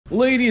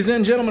Ladies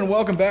and gentlemen,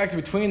 welcome back to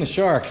Between the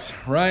Sharks.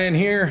 Ryan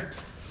here,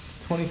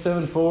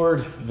 27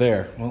 Ford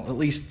there. Well, at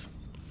least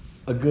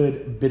a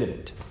good bit of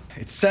it.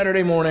 It's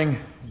Saturday morning.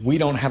 We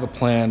don't have a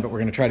plan, but we're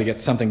gonna try to get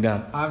something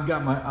done. I've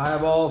got my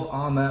eyeballs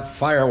on that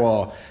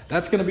firewall.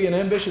 That's gonna be an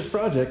ambitious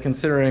project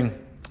considering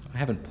I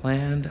haven't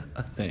planned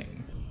a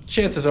thing.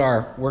 Chances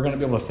are we're gonna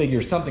be able to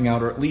figure something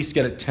out or at least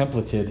get it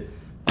templated.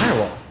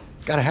 Firewall,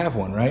 gotta have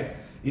one, right?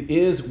 It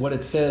is what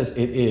it says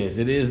it is.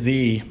 It is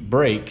the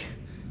break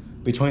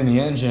between the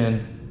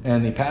engine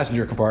and the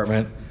passenger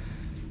compartment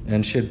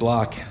and should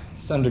block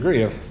some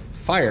degree of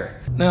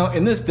fire. Now,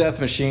 in this death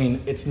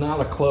machine, it's not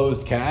a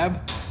closed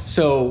cab,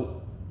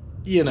 so,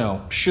 you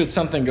know, should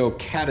something go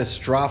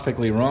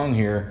catastrophically wrong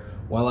here,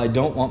 while I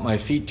don't want my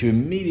feet to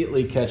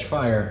immediately catch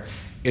fire,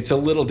 it's a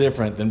little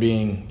different than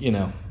being, you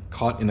know,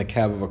 caught in the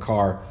cab of a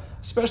car,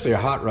 especially a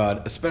hot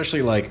rod,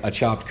 especially like a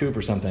chopped coupe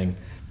or something.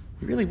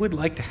 You really would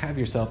like to have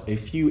yourself a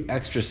few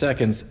extra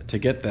seconds to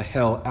get the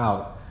hell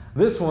out.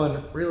 This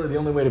one, really the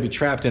only way to be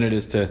trapped in it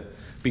is to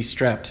be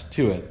strapped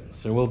to it.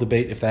 So we'll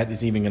debate if that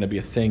is even gonna be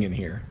a thing in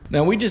here.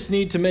 Now we just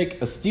need to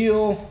make a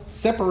steel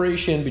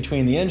separation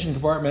between the engine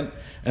compartment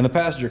and the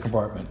passenger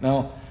compartment.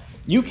 Now,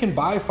 you can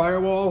buy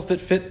firewalls that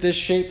fit this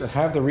shape that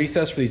have the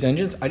recess for these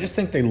engines. I just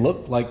think they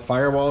look like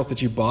firewalls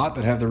that you bought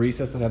that have the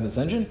recess that have this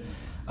engine.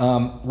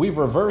 We've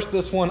reversed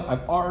this one.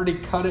 I've already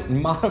cut it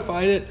and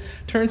modified it.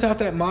 Turns out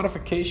that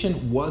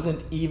modification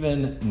wasn't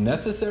even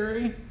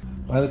necessary.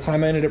 By the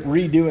time I ended up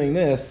redoing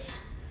this,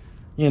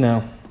 you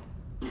know,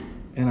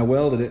 and I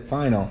welded it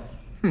final.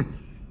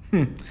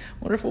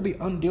 Wonder if we'll be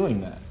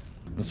undoing that.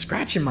 I'm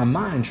scratching my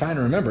mind trying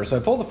to remember. So I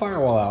pulled the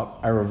firewall out,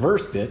 I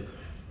reversed it.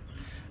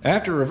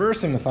 After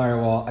reversing the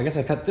firewall, I guess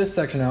I cut this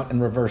section out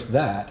and reversed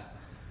that,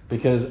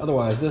 because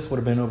otherwise this would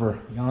have been over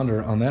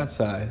yonder on that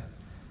side.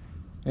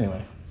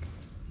 Anyway,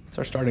 that's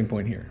our starting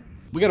point here.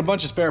 We got a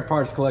bunch of spare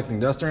parts collecting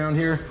dust around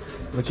here,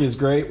 which is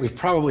great. We've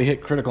probably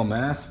hit critical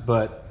mass,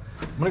 but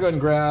I'm gonna go ahead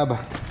and grab,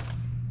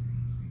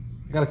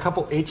 I got a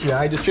couple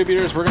HEI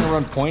distributors. We're gonna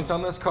run points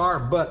on this car,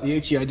 but the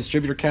HEI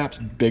distributor cap's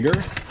bigger,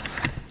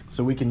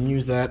 so we can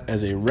use that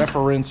as a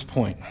reference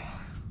point.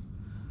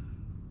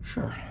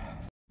 Sure.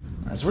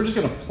 All right, so we're just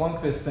gonna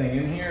plunk this thing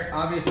in here.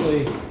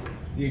 Obviously,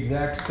 the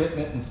exact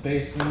fitment and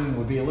spacing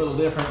would be a little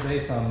different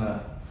based on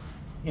the,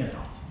 you know,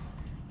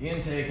 the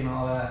intake and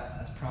all that.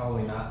 That's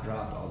probably not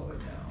dropped all the way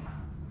down.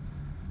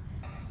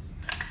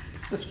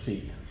 Let's just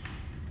see.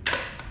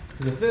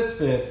 Because if this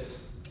fits,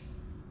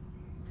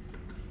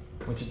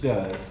 which it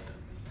does,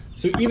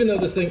 so even though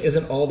this thing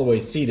isn't all the way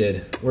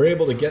seated, we're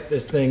able to get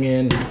this thing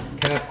in,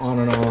 cap on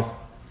and off.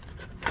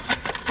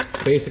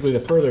 Basically,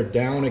 the further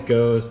down it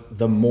goes,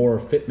 the more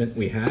fitment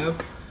we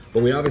have,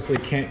 but we obviously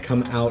can't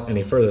come out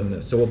any further than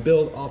this. So we'll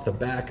build off the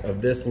back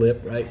of this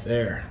lip right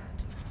there.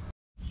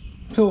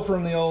 Pull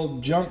from the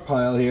old junk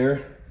pile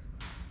here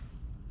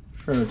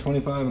for a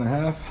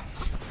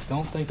 25.5.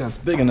 Don't think that's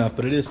big enough,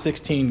 but it is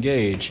 16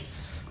 gauge.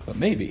 But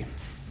maybe.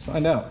 Let's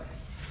find out.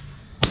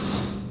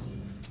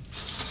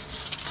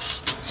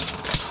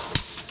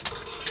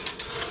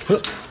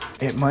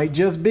 It might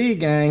just be,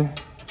 gang.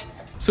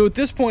 So at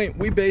this point,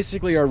 we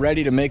basically are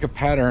ready to make a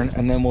pattern,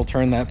 and then we'll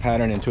turn that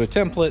pattern into a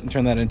template and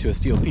turn that into a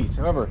steel piece.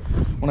 However,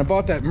 when I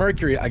bought that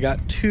Mercury, I got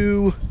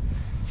 2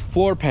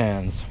 floor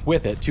pans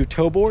with it, 2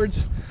 toe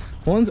boards.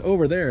 One's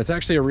over there. It's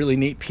actually a really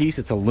neat piece.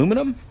 It's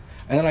aluminum.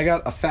 And then I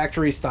got a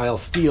factory style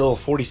steel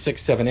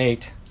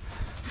 4678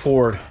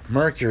 Ford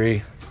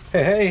Mercury.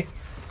 Hey,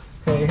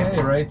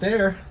 right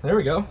there. There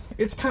we go.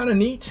 It's kind of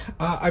neat.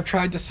 I've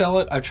tried to sell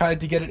it. I've tried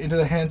to get it into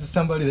the hands of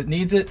somebody that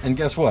needs it. And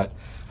guess what?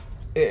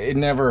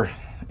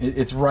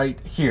 It's right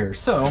here.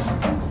 So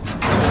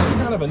it's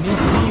kind of a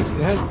neat piece.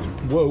 It has,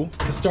 whoa,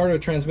 the start of a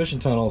transmission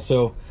tunnel.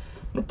 So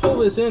I'm gonna pull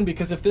this in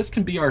because if this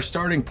can be our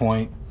starting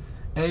point,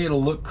 A,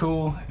 it'll look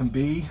cool, and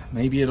B,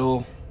 maybe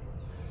it'll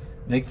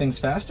make things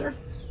faster.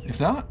 If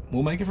not,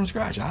 we'll make it from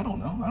scratch. I don't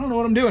know. I don't know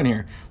what I'm doing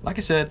here. Like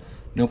I said,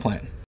 no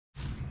plan.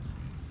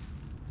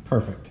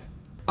 Perfect.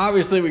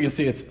 Obviously, we can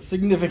see it's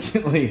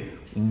significantly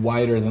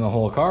wider than the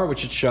whole car, which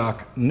should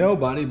shock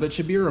nobody, but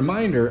should be a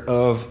reminder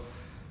of,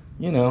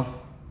 you know,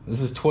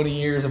 this is 20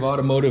 years of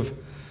automotive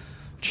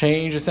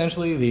change,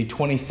 essentially. The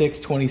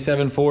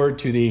 26-27 Ford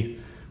to the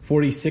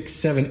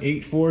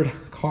 46-78 Ford.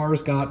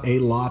 Cars got a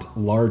lot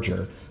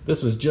larger.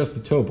 This was just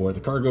the toe board. The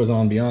car goes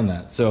on beyond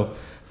that. So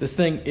this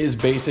thing is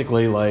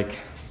basically like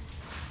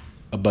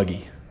a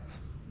buggy,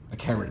 a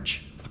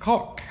carriage,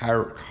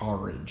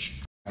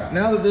 carriage.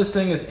 Now that this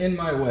thing is in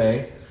my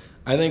way,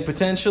 I think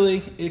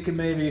potentially it could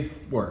maybe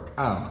work.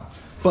 I don't know.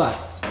 But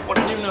what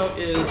I do know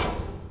is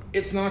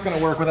it's not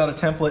gonna work without a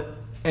template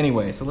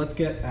anyway, so let's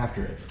get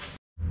after it.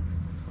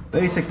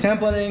 Basic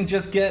templating,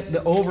 just get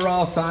the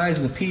overall size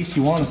of the piece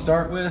you want to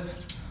start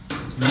with,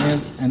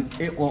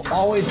 and it will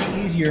always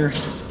be easier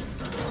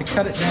to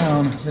cut it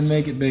down than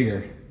make it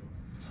bigger.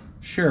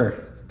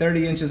 Sure,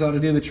 30 inches ought to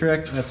do the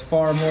trick. That's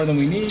far more than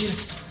we need,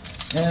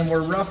 and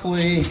we're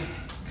roughly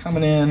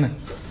coming in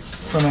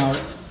from our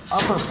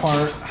upper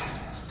part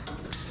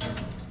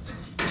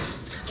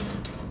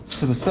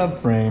to the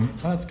subframe.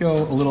 Let's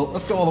go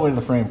all the way to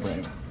the frame.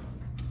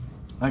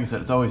 Like I said,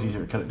 it's always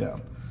easier to cut it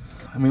down.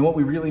 I mean, what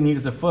we really need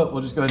is a foot.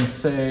 We'll just go ahead and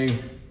say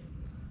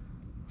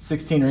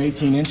 16 or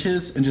 18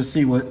 inches and just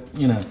see what,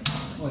 you know,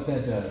 what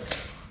that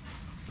does.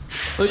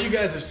 So you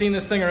guys have seen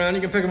this thing around.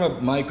 You can pick them up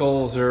at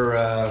Michael's or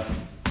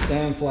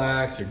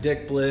Sandflax or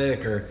Dick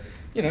Blick or,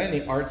 you know,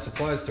 any art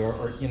supply store,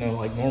 or, you know,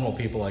 like normal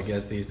people, I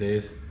guess, these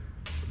days,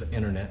 the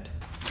internet.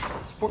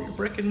 Support your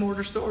brick and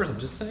mortar stores. I'm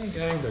just saying,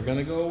 gang, they're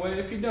gonna go away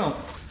if you don't.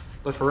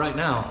 But for right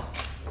now,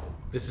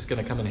 this is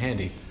gonna come in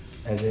handy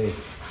as a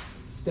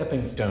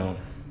stepping stone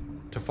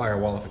to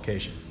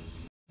firewallification.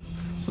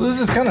 So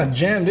this is kind of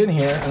jammed in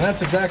here, and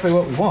that's exactly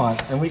what we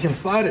want. And we can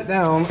slide it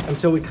down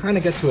until we kind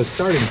of get to a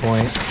starting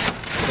point,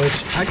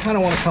 which I kind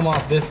of want to come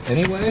off this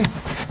anyway.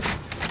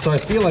 So I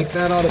feel like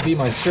that ought to be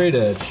my straight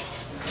edge.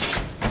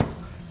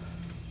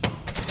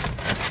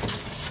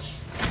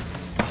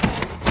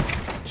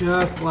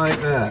 Just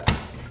like that.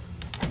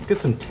 Let's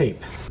get some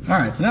tape. All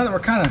right, so now that we're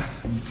kind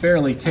of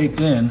barely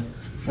taped in,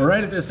 we're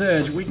right at this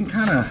edge. We can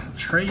kind of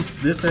trace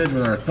this edge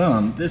with our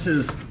thumb. This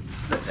is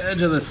the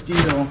edge of the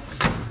steel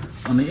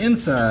on the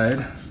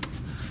inside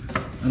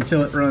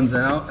until it runs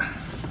out.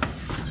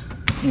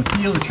 You can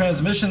feel the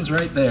transmissions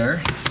right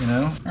there, you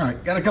know. All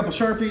right, got a couple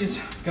Sharpies,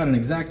 got an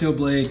X-Acto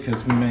blade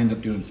because we may end up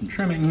doing some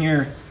trimming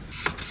here.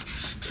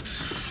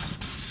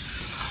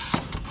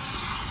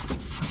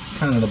 That's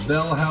kind of the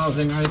bell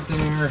housing right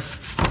there.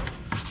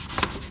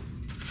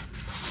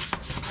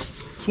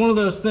 It's one of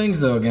those things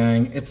though,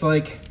 gang. It's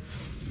like,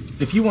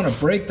 if you want to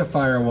break the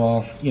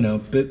firewall, you know,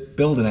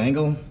 build an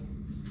angle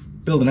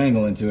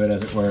into it,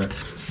 as it were,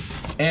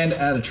 and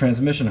add a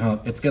transmission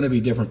hump, it's going to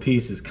be different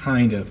pieces,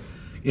 kind of,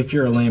 if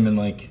you're a layman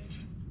like,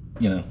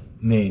 you know,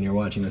 me, and you're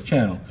watching this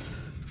channel.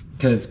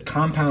 Because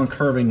compound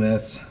curving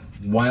this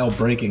while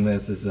breaking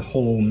this is a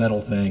whole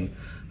metal thing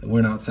that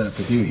we're not set up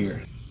to do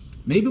here.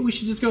 Maybe we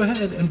should just go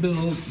ahead and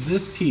build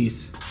this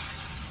piece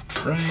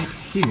right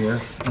here,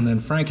 and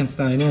then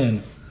Frankenstein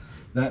in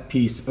that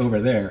piece over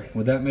there.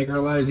 Would that make our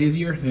lives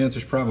easier? The answer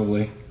is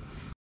probably.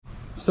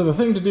 So the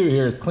thing to do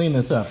here is clean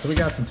this up. So we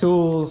got some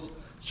tools,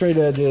 straight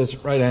edges,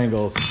 right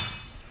angles.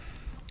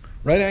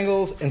 Right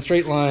angles and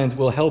straight lines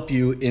will help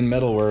you in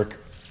metalwork,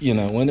 you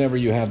know, whenever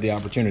you have the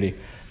opportunity.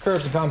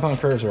 Curves and compound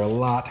curves are a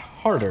lot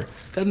harder.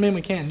 Doesn't mean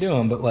we can't do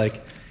them, but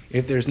like,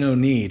 if there's no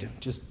need,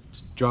 just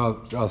draw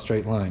a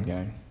straight line,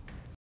 gang.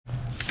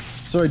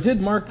 So I did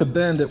mark the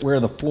bend at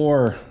where the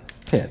floor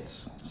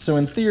hits. So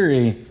in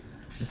theory,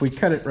 if we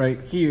cut it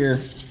right here,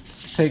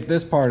 take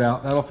this part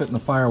out, that'll fit in the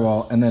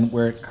firewall, and then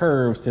where it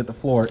curves to hit the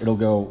floor, it'll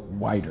go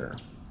wider.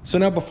 So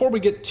now before we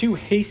get too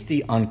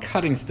hasty on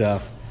cutting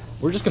stuff,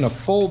 we're just gonna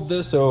fold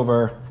this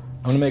over.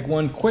 I'm gonna make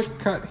one quick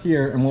cut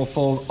here, and we'll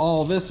fold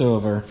all this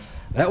over.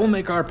 That will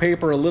make our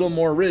paper a little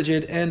more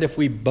rigid, and if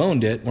we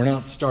boned it, we're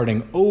not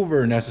starting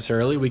over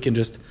necessarily. We can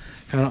just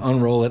kind of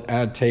unroll it,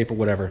 add tape or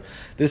whatever.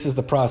 This is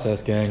the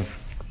process, gang.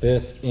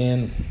 This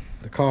in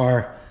the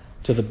car,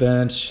 to the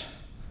bench,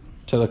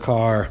 to the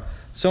car,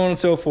 so on and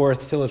so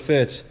forth till it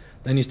fits.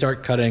 Then you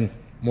start cutting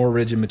more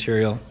rigid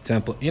material,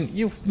 template.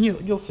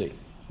 You'll see,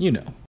 you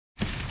know.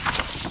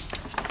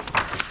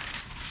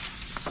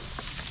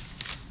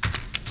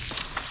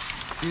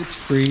 It's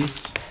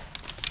crease,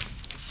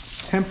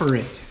 temper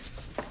it.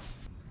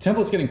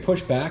 Template's getting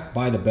pushed back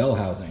by the bell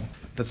housing.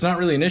 That's not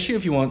really an issue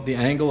if you want the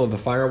angle of the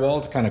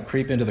firewall to kind of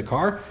creep into the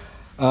car.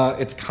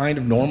 It's kind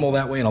of normal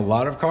that way in a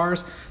lot of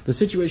cars. The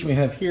situation we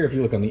have here, if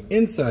you look on the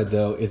inside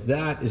though, is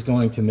that is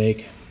going to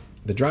make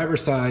the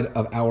driver's side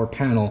of our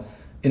panel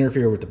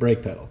interfere with the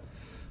brake pedal.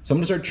 So I'm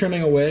gonna start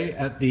trimming away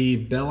at the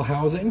bell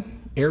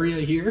housing area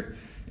here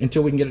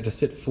until we can get it to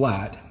sit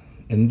flat.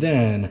 And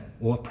then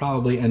we'll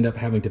probably end up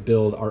having to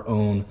build our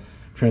own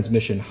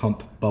transmission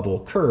hump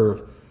bubble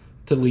curve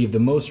to leave the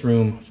most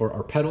room for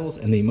our pedals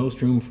and the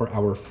most room for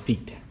our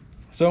feet.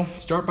 So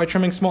start by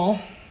trimming small,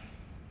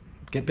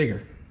 get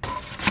bigger.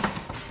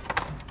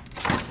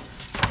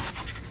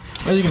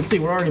 As you can see,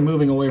 we're already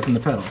moving away from the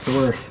pedal,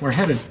 so we're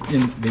headed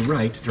in the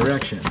right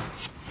direction.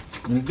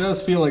 And it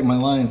does feel like my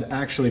line's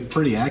actually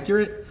pretty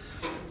accurate,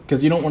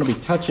 because you don't want to be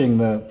touching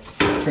the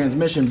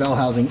transmission bell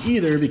housing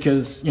either,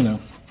 because, you know,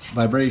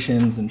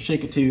 vibrations and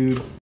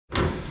shake-a-tude.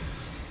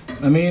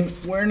 I mean,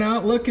 we're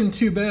not looking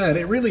too bad.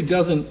 It really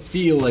doesn't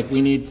feel like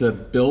we need to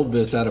build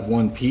this out of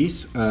one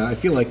piece. I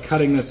feel like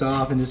cutting this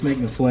off and just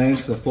making a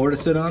flange for the floor to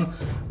sit on,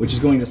 which is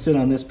going to sit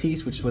on this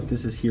piece, which is what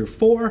this is here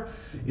for,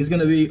 is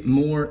gonna be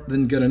more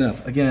than good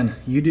enough. Again,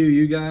 you do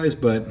you guys,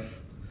 but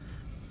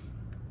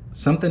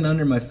something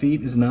under my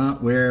feet is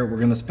not where we're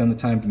gonna spend the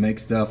time to make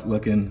stuff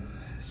looking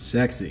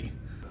sexy.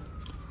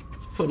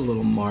 Let's put a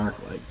little mark,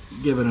 like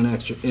give it an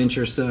extra inch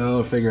or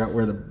so, figure out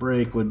where the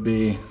break would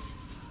be.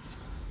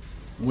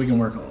 We can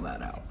work all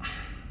that out.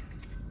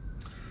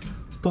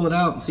 Let's pull it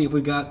out and see if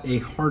we've got a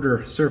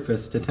harder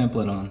surface to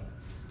template on.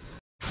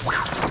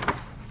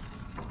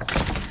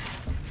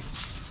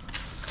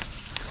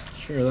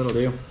 Sure, that'll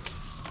do.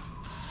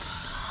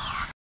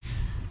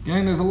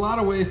 Gang, there's a lot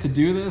of ways to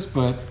do this,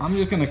 but I'm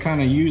just gonna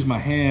kind of use my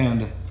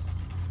hand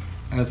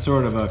as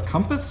sort of a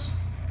compass.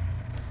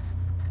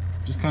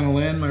 just kind of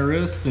land my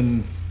wrist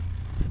and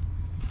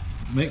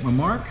make my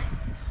mark.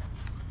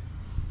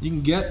 You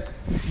can get,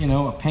 you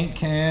know, a paint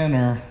can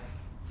or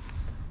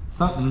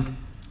something.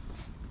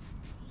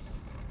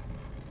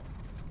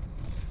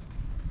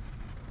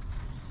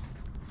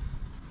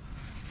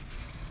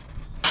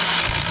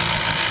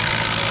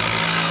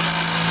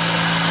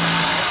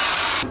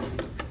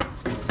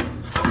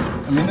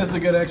 I mean, this is a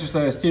good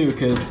exercise too,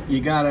 because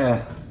you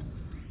gotta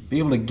be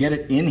able to get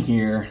it in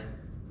here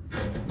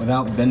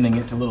without bending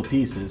it to little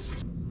pieces.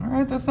 All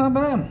right, that's not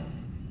bad.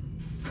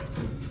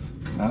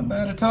 Not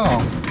bad at all.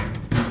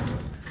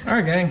 All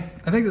right, gang,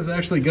 I think this is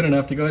actually good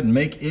enough to go ahead and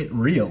make it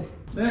real.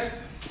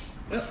 Next,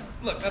 oh,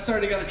 look, that's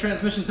already got a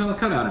transmission tunnel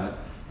cut out of it.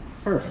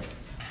 Perfect.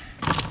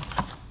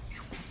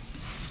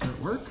 Does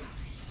it work?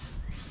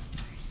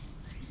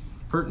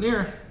 Pert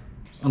near.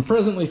 I'm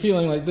presently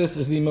feeling like this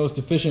is the most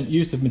efficient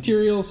use of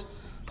materials,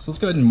 so let's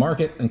go ahead and mark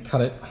it and cut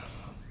it.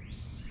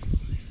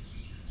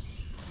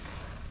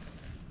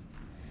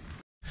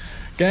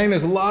 Gang,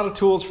 there's a lot of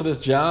tools for this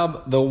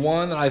job. The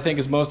one that I think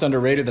is most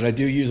underrated that I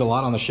do use a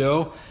lot on the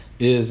show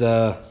is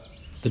the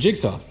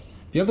jigsaw.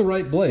 If you have the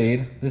right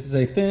blade, this is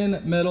a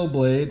thin metal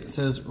blade. It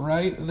says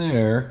right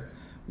there,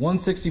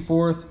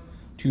 1/64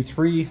 to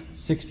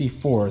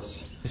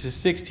 3/64. This is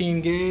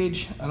 16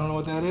 gauge. I don't know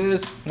what that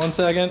is. 1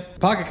 second.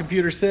 Pocket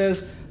computer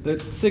says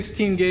that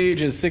 16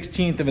 gauge is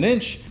 1/16 of an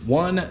inch,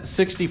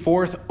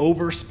 1/64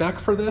 over spec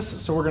for this.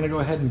 So we're gonna go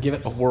ahead and give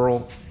it a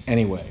whirl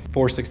anyway.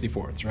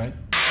 4/64, right?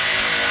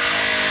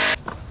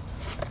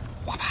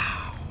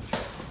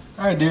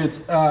 All right,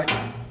 dudes.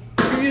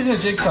 If you're using a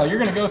jigsaw, you're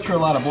gonna go through a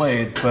lot of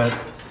blades, but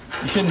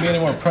you shouldn't be any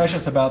more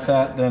precious about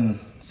that than,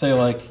 say,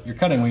 like your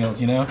cutting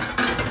wheels, you know?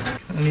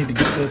 I need to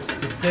get this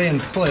to stay in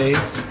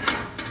place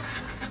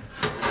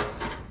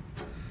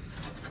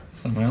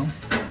somehow.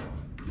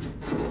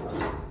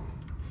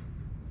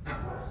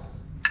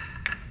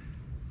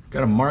 Got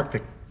to mark the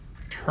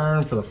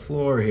turn for the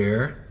floor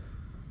here.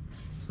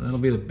 So that'll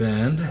be the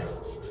bend.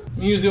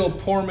 Use the old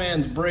poor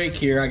man's brake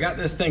here. I got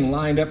this thing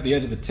lined up at the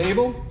edge of the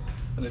table.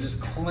 I'm gonna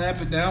just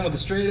clamp it down with a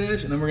straight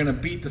edge, and then we're gonna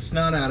beat the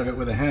snot out of it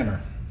with a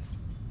hammer.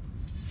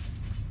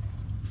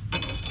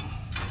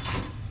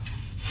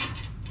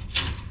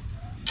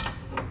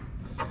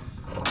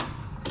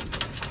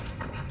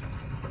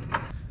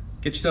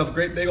 Get yourself a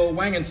great big old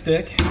wanging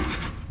stick.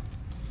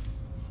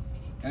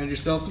 Add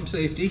yourself some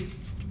safety.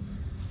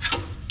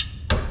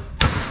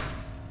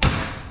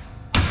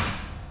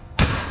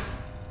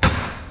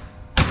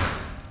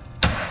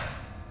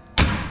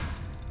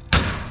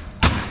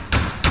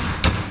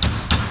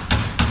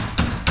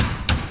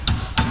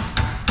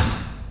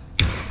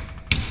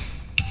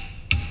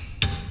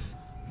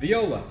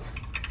 Viola.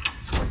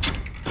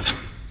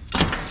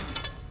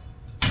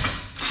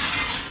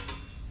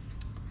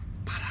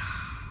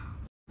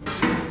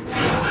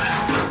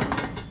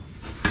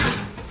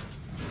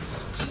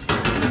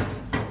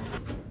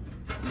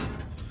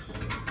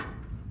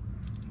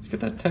 Let's get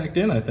that tacked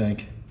in, I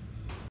think.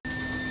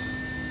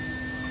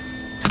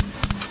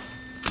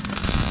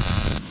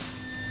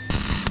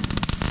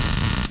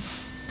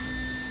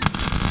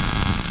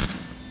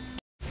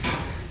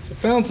 So I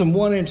found some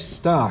 1-inch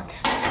stock.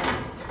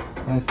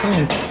 I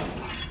think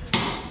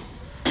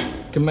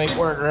can make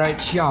work right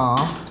here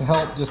to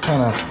help just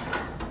kind of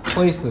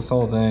place this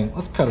whole thing.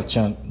 Let's cut a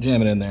chunk,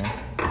 jam it in there.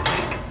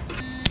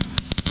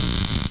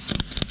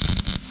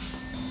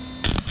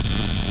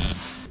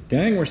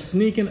 Gang, we're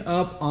sneaking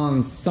up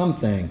on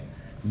something.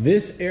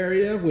 This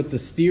area with the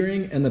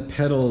steering and the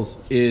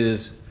pedals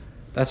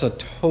that's a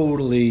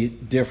totally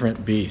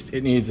different beast.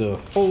 It needs a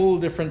whole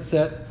different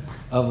set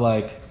of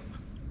like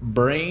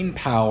brain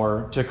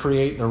power to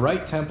create the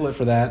right template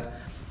for that.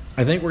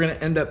 I think we're gonna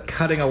end up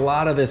cutting a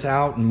lot of this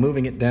out and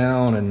moving it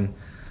down and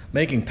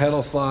making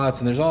pedal slots,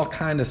 and there's all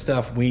kind of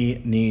stuff we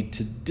need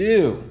to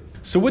do.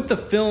 So with the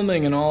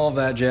filming and all of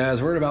that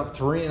jazz, we're at about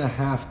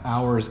 3.5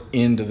 hours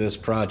into this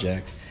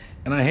project.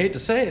 And I hate to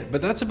say it, but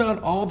that's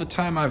about all the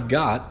time I've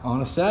got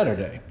on a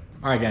Saturday.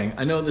 All right, gang,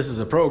 I know this is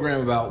a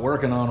program about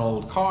working on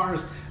old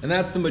cars, and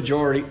that's the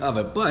majority of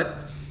it,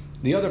 but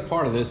the other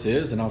part of this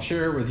is, and I'll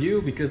share it with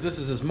you because this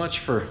is as much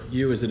for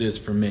you as it is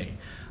for me.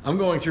 I'm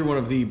going through one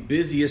of the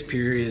busiest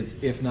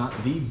periods, if not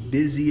the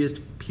busiest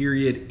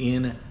period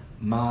in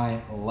my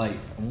life.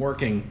 I'm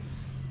working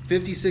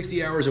 50,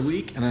 60 hours a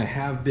week, and I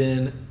have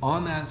been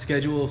on that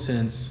schedule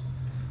since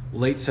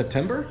late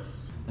September.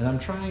 And I'm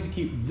trying to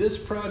keep this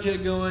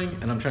project going,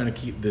 and I'm trying to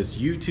keep this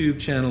YouTube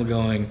channel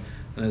going.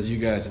 And as you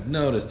guys have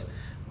noticed,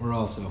 we're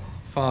also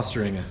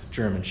fostering a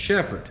German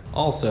Shepherd.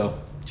 Also,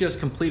 just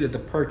completed the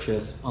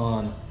purchase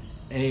on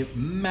a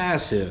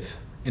massive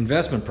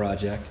investment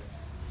project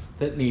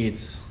that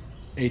needs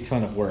a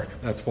ton of work.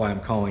 That's why I'm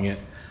calling it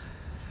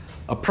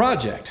a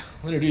project.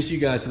 I'll introduce you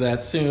guys to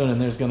that soon, and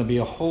there's gonna be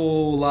a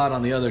whole lot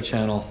on the other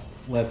channel.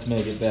 Let's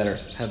make it better.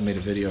 Haven't made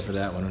a video for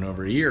that one in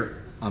over a year,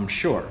 I'm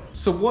sure.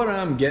 So what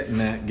I'm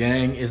getting at,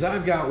 gang, is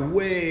I've got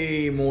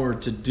way more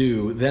to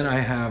do than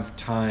I have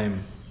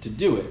time to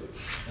do it.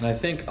 And I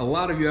think a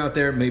lot of you out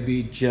there may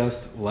be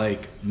just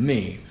like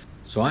me.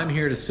 So I'm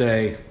here to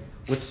say,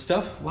 with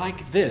stuff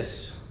like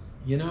this,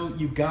 you know,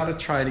 you gotta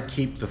try to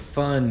keep the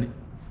fun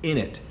in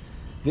it.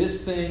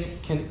 This thing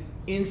can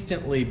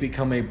instantly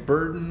become a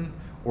burden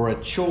or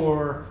a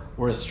chore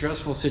or a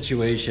stressful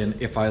situation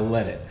if I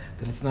let it,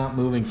 that it's not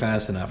moving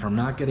fast enough or I'm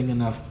not getting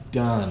enough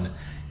done.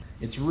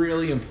 It's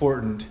really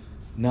important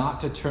not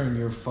to turn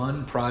your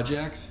fun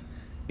projects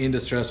into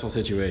stressful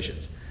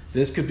situations.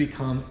 This could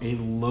become a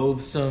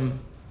loathsome,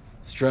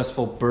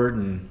 stressful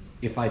burden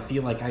if I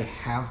feel like I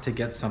have to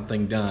get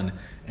something done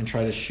and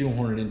try to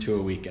shoehorn it into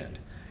a weekend.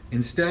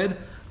 Instead,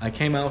 I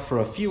came out for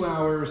a few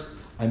hours,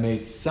 I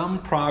made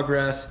some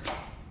progress,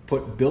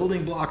 put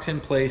building blocks in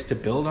place to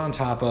build on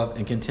top of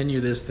and continue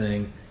this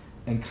thing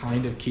and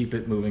kind of keep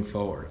it moving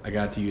forward. I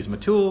got to use my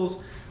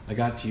tools, I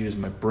got to use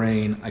my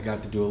brain, I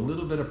got to do a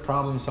little bit of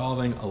problem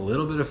solving, a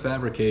little bit of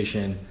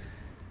fabrication,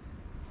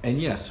 and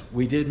yes,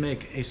 we did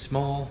make a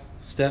small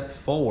step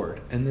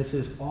forward, and this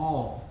is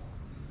all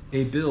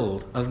a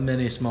build of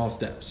many small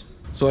steps.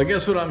 So I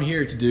guess what I'm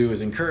here to do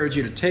is encourage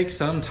you to take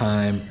some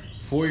time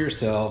for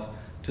yourself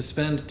to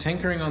spend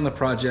tinkering on the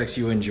projects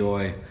you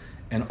enjoy,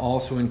 and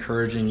also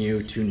encouraging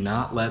you to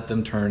not let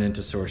them turn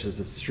into sources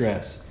of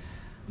stress.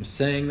 I'm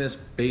saying this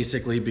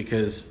basically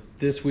because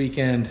this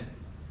weekend,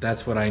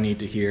 that's what I need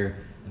to hear,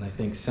 and I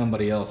think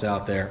somebody else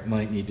out there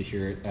might need to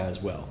hear it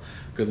as well.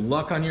 Good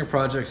luck on your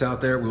projects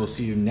out there. We will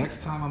see you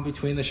next time on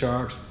Between the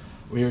Sharks.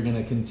 We are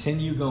gonna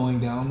continue going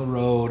down the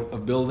road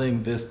of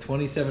building this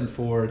 27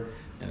 Ford,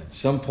 and at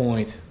some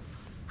point,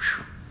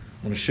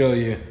 I'm gonna show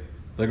you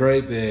the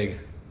great big,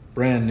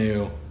 brand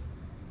new,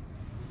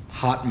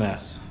 hot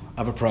mess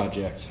of a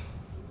project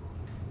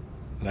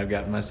that I've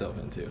gotten myself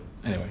into.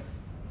 Anyway,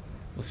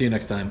 we'll see you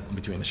next time on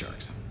Between the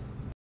Sharks.